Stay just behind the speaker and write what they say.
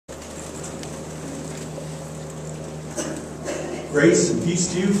Grace and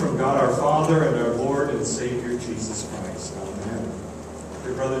peace to you from God our Father and our Lord and Savior Jesus Christ. Amen.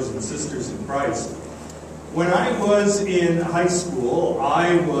 Dear brothers and sisters in Christ, when I was in high school,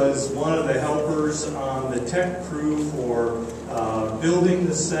 I was one of the helpers on the tech crew for building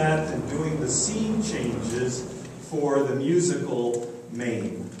the set and doing the scene changes for the musical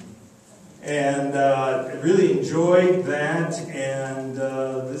Maine. And I really enjoyed that, and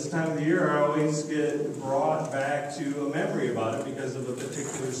this time of the year I always get brought back to a memory about it because of a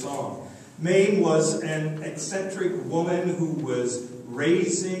particular song. Maine was an eccentric woman who was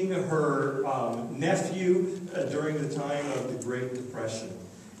raising her nephew during the time of the Great Depression.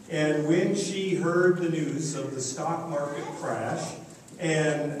 And when she heard the news of the stock market crash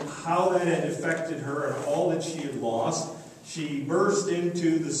and how that had affected her and all that she had lost, she burst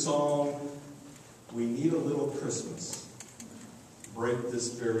into the song, "We Need a Little Christmas, Break This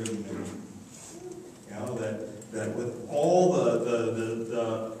Very Minute." You know, that with all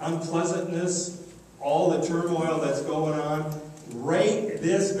the unpleasantness, all the turmoil that's going on, right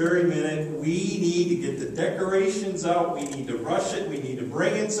this very minute, we need to get the decorations out, we need to rush it, we need to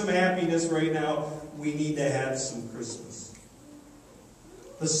bring in some happiness right now, we need to have some Christmas.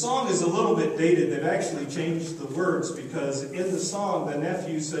 The song is a little bit dated. They've actually changed the words because in the song the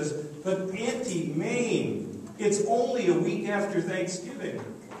nephew says, "But Auntie Maine, it's only a week after Thanksgiving."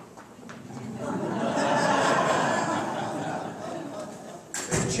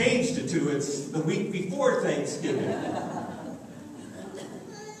 They changed it to it's the week before Thanksgiving.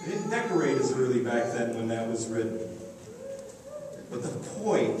 They didn't decorate as early back then when that was written. But the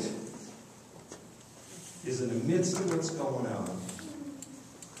point is, in the midst of what's going on,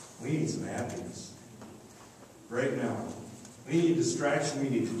 we need some happiness right now. We need distraction. We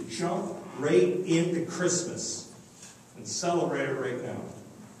need to jump right into Christmas and celebrate it right now.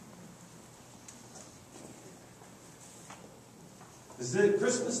 Is it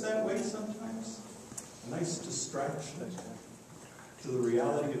Christmas that way sometimes? A nice distraction to the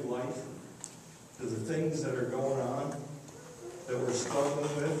reality of life, to the things that are going on that we're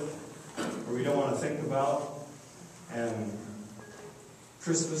struggling with, or we don't want to think about. And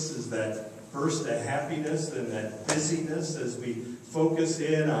Christmas is that burst of happiness and that busyness as we focus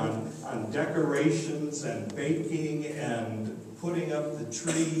in on decorations and baking and putting up the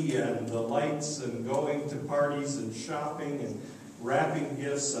tree and the lights and going to parties and shopping and wrapping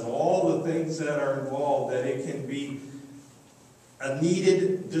gifts and all the things that are involved, that it can be a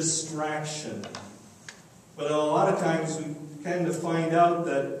needed distraction. But a lot of times we tend to find out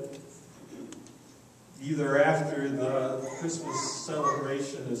that either after the Christmas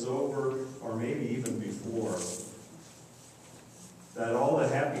celebration is over, or maybe even before, that all the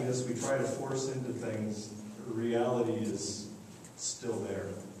happiness we try to force into things, the reality is still there.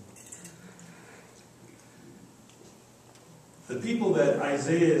 The people that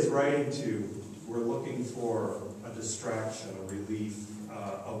Isaiah is writing to were looking for a distraction, a relief,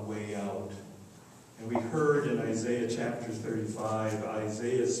 a way out. And we heard in Isaiah chapter 35,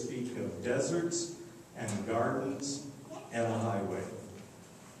 Isaiah speak of deserts and gardens and a highway.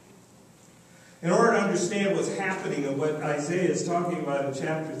 In order to understand what's happening and what Isaiah is talking about in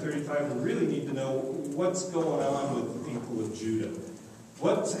chapter 35, we really need to know what's going on with the people of Judah.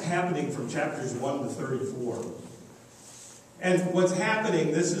 What's happening from chapters 1 to 34. And what's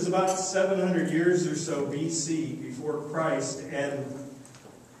happening, this is about 700 years or so BC, before Christ, and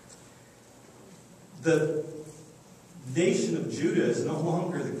the nation of Judah is no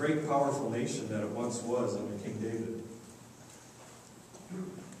longer the great powerful nation that it once was under King David.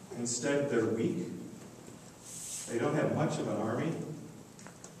 Instead, they're weak. They don't have much of an army.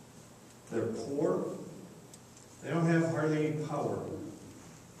 They're poor. They don't have hardly any power.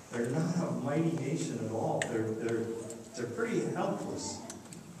 They're not a mighty nation at all. They're pretty helpless.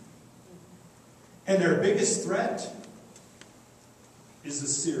 And their biggest threat is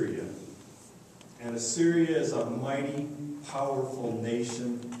Assyria. And Assyria is a mighty, powerful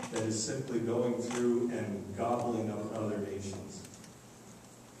nation that is simply going through and gobbling up other nations.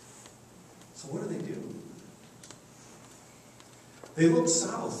 So what do? They look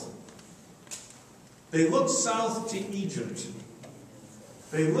south. They look south to Egypt.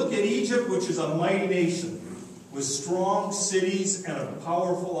 They look at Egypt, which is a mighty nation with strong cities and a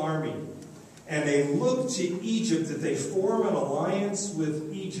powerful army. And they look to Egypt, that they form an alliance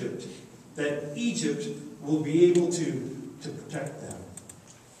with Egypt, that Egypt will be able to protect them.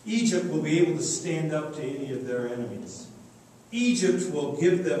 Egypt will be able to stand up to any of their enemies. Egypt will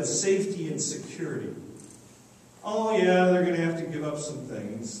give them safety and security. Oh yeah, they're going to have to give up some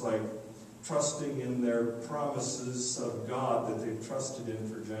things, like trusting in their promises of God that they've trusted in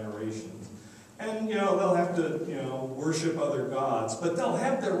for generations. And, they'll have to, worship other gods. But they'll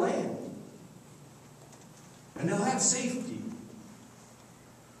have their land. And they'll have safety.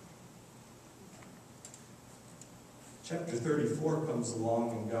 Chapter 34 comes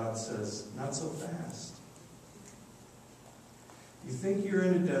along and God says, not so fast. You think you're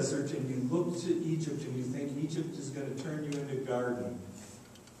in a desert and you look to Egypt and you think Egypt is going to turn you into a garden.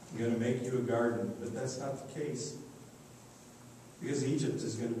 I'm going to make you a garden. But that's not the case. Because Egypt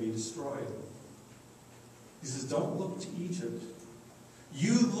is going to be destroyed. He says, don't look to Egypt.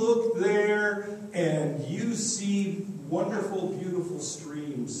 You look there and you see wonderful, beautiful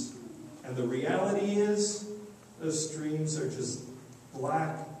streams. And the reality is, those streams are just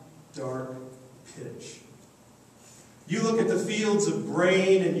black, dark pitch. You look at the fields of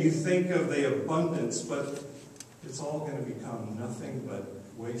grain and you think of the abundance, but it's all going to become nothing but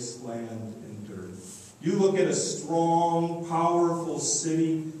wasteland and dirt. You look at a strong, powerful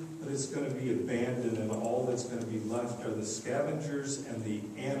city, but it's going to be abandoned, and all that's going to be left are the scavengers and the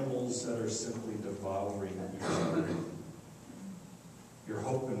animals that are simply devouring each other. You're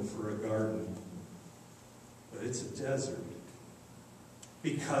hoping for a garden, but it's a desert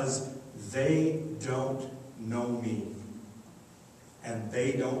because they don't know me and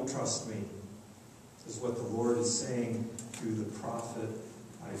they don't trust me. This is what the Lord is saying through the prophet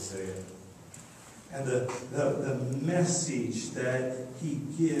Isaiah. And the message that he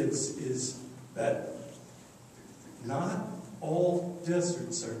gives is that not all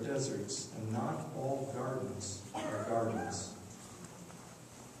deserts are deserts, and not all gardens are gardens.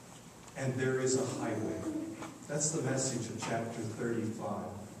 And there is a highway. That's the message of chapter 35.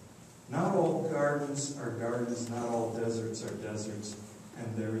 Not all gardens are gardens, not all deserts are deserts,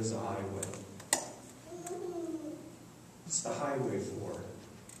 and there is a highway. What's the highway for?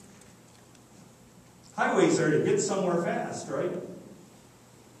 Highways are to get somewhere fast, right?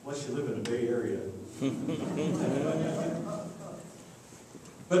 Unless you live in the Bay Area.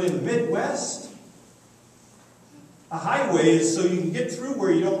 But in the Midwest, a highway is so you can get through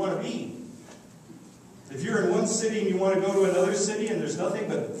where you don't want to be. If you're in one city and you want to go to another city and there's nothing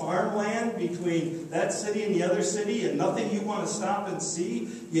but farmland between that city and the other city and nothing you want to stop and see,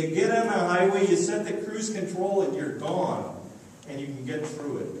 you get on a highway, you set the cruise control, and you're gone. And you can get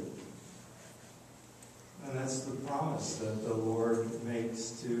through it. And that's the promise that the Lord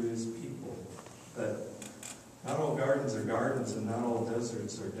makes to his people. That not all gardens are gardens and not all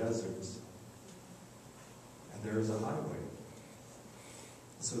deserts are deserts. And there is a highway.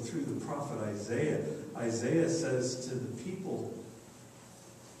 So through the prophet Isaiah, Isaiah says to the people,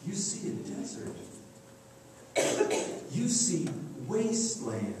 you see a desert. You see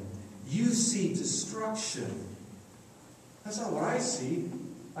wasteland. You see destruction. That's not what I see.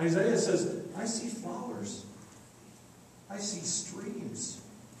 Isaiah says, I see flowers. I see streams.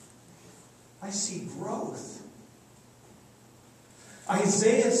 I see growth.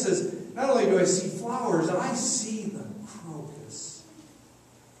 Isaiah says, not only do I see flowers, I see the crocus.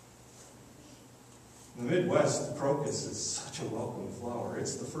 In the Midwest, the crocus is such a welcome flower.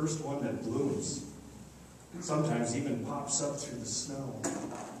 It's the first one that blooms. Sometimes even pops up through the snow.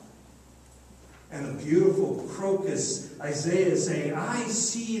 And the beautiful crocus, Isaiah is saying, I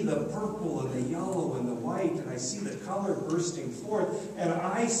see the purple and the yellow and the white, and I see the color bursting forth, and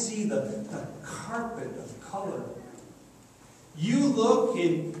I see the carpet of color. You look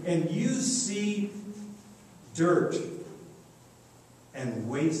and you see dirt and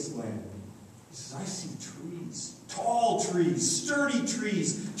wasteland. He says, I see trees, tall trees, sturdy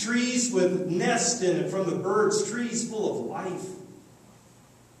trees, trees with nests in it from the birds, trees full of life.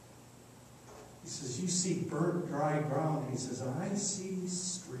 He says, you see burnt, dry ground. And he says, I see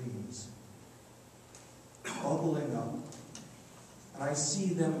streams bubbling up. And I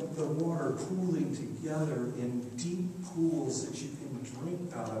see them, the water pooling together in deep pools that you can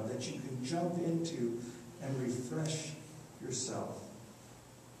drink out of, that you can jump into and refresh yourself.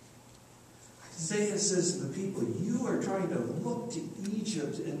 Isaiah says to the people, you are trying to look to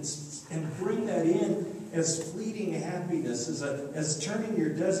Egypt and bring that in as fleeting happiness, as turning your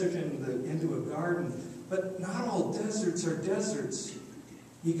desert into a garden. But not all deserts are deserts.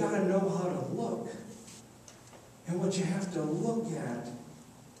 You got to know how to look. And what you have to look at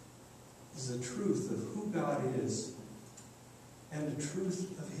is the truth of who God is and the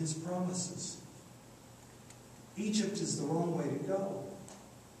truth of his promises. Egypt is the wrong way to go.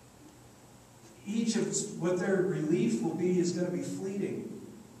 Egypt, what their relief will be, is going to be fleeting.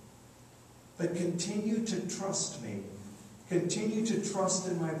 But continue to trust me. Continue to trust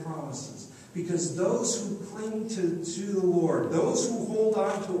in my promises. Because those who cling to the Lord, those who hold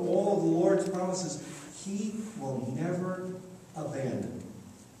on to all of the Lord's promises, he will never abandon.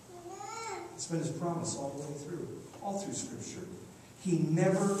 It's been his promise all the way through, all through Scripture. He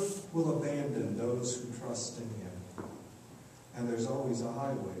never will abandon those who trust in him. And there's always a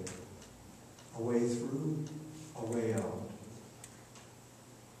highway, a way through, a way out.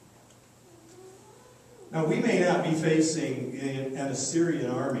 Now, we may not be facing an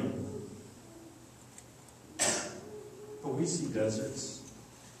Assyrian army, but we see deserts,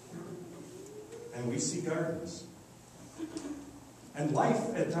 and we see gardens. And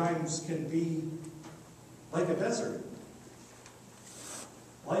life at times can be like a desert.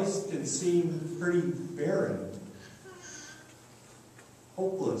 Life can seem pretty barren,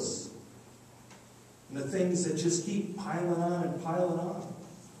 hopeless, and the things that just keep piling on and piling on.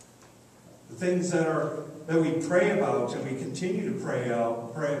 The things that we pray about and we continue to pray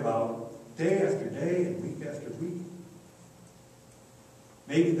about day after day and week after week.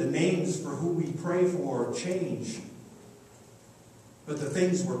 Maybe the names for who we pray for change, but the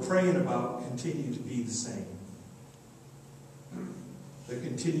things we're praying about continue to be the same. There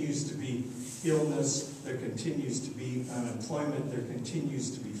continues to be illness, there continues to be unemployment, there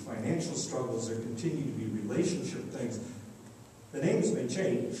continues to be financial struggles, there continue to be relationship things. The names may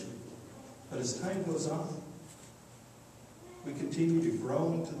change, but as time goes on, we continue to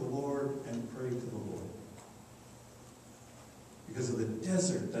groan to the Lord and pray to the Lord. Because of the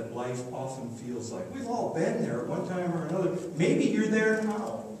desert that life often feels like. We've all been there at one time or another. Maybe you're there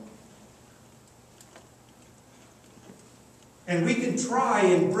now. And we can try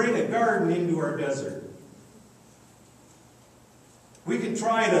and bring a garden into our desert. We can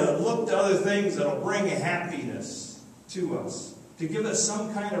try to look to other things that will bring happiness to us, to give us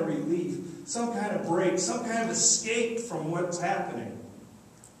some kind of relief, some kind of break, some kind of escape from what's happening.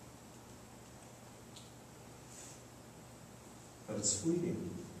 But it's fleeting.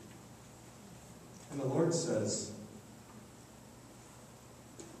 And the Lord says,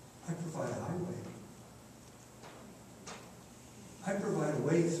 I provide a highway. I provide a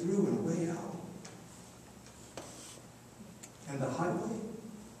way through and a way out. And the highway,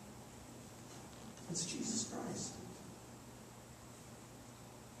 it's Jesus Christ.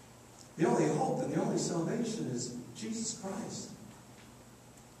 The only hope and the only salvation is Jesus Christ.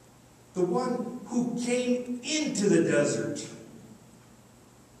 The one who came into the desert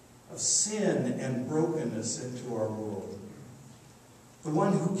of sin and brokenness into our world. The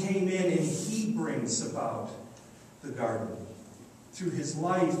one who came in and he brings about the garden through his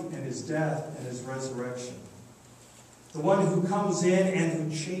life and his death and his resurrection. The one who comes in and who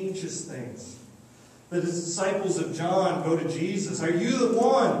changes things. The disciples of John go to Jesus. Are you the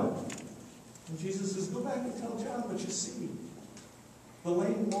one? And Jesus says, go back and tell John what you see. The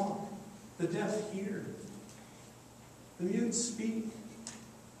lame walk. The deaf hear. The mute speak.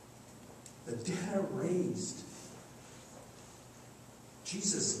 The dead are raised.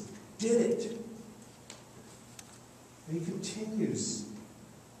 Jesus did it. And he continues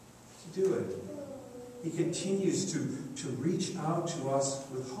to do it. He continues to reach out to us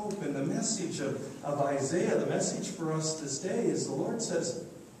with hope. And the message of Isaiah, the message for us this day is the Lord says,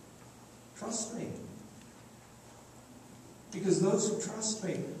 trust me. Because those who trust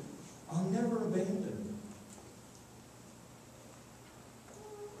me, I'll never abandon.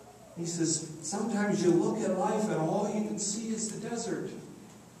 He says, sometimes you look at life and all you can see is the desert.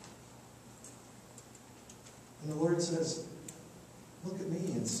 And the Lord says, look at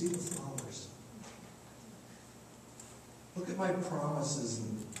me and see the flowers. Look at my promises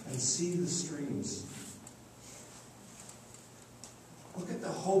and see the streams. Look at the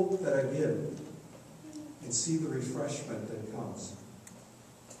hope that I give and see the refreshment that comes.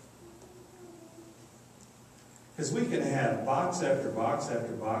 Because we can have box after box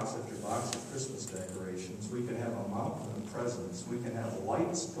after box after box of Christmas decorations. We can have a mountain of presents. We can have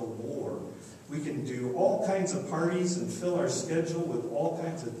lights galore. We can do all kinds of parties and fill our schedule with all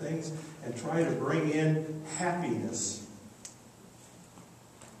kinds of things and try to bring in happiness.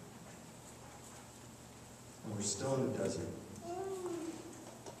 And we're still in the desert.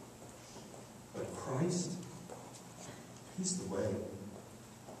 But Christ, he's the way,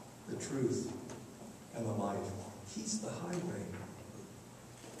 the truth, and the life. He's the highway.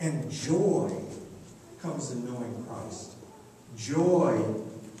 And joy comes in knowing Christ. Joy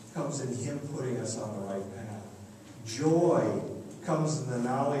comes in him putting us on the right path. Joy comes in the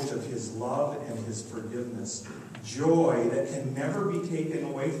knowledge of his love and his forgiveness. Joy that can never be taken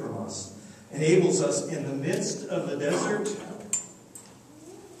away from us enables us in the midst of the desert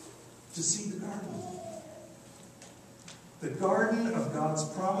to see the garden. The garden of God's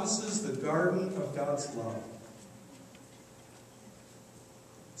promises, the garden of God's love.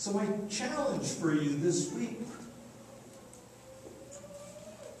 So my challenge for you this week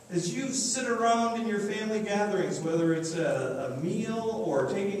As you sit around in your family gatherings, whether it's a meal or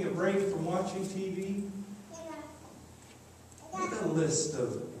taking a break from watching TV, make a list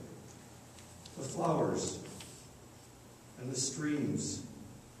of the flowers and the streams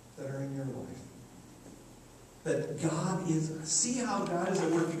that are in your life. That God is, see how God is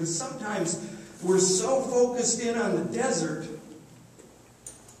at work, because sometimes we're so focused in on the desert,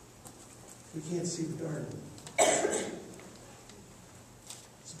 we can't see the garden.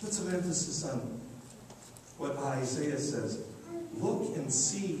 So put some emphasis on what Isaiah says. Look and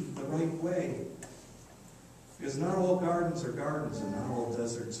see the right way. Because not all gardens are gardens, and not all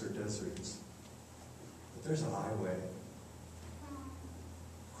deserts are deserts. But there's a highway.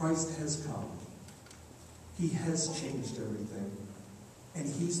 Christ has come. He has changed everything. And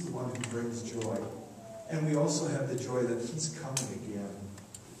He's the one who brings joy. And we also have the joy that He's coming again.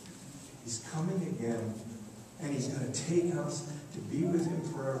 He's coming again. And He's going to take us to be with Him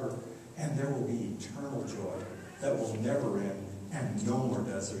forever. And there will be eternal joy that will never end. And no more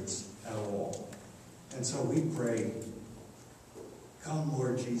deserts at all. And so we pray, come,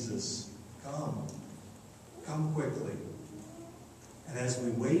 Lord Jesus. Come. Come quickly. And as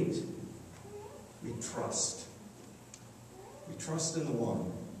we wait, we trust. We trust in the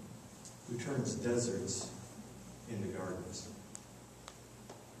one who turns deserts into gardens.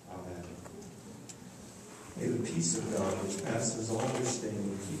 Amen. May the peace of God, which passes all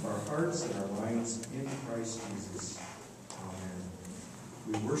understanding, keep our hearts and our minds in Christ Jesus. Amen.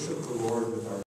 We worship the Lord with our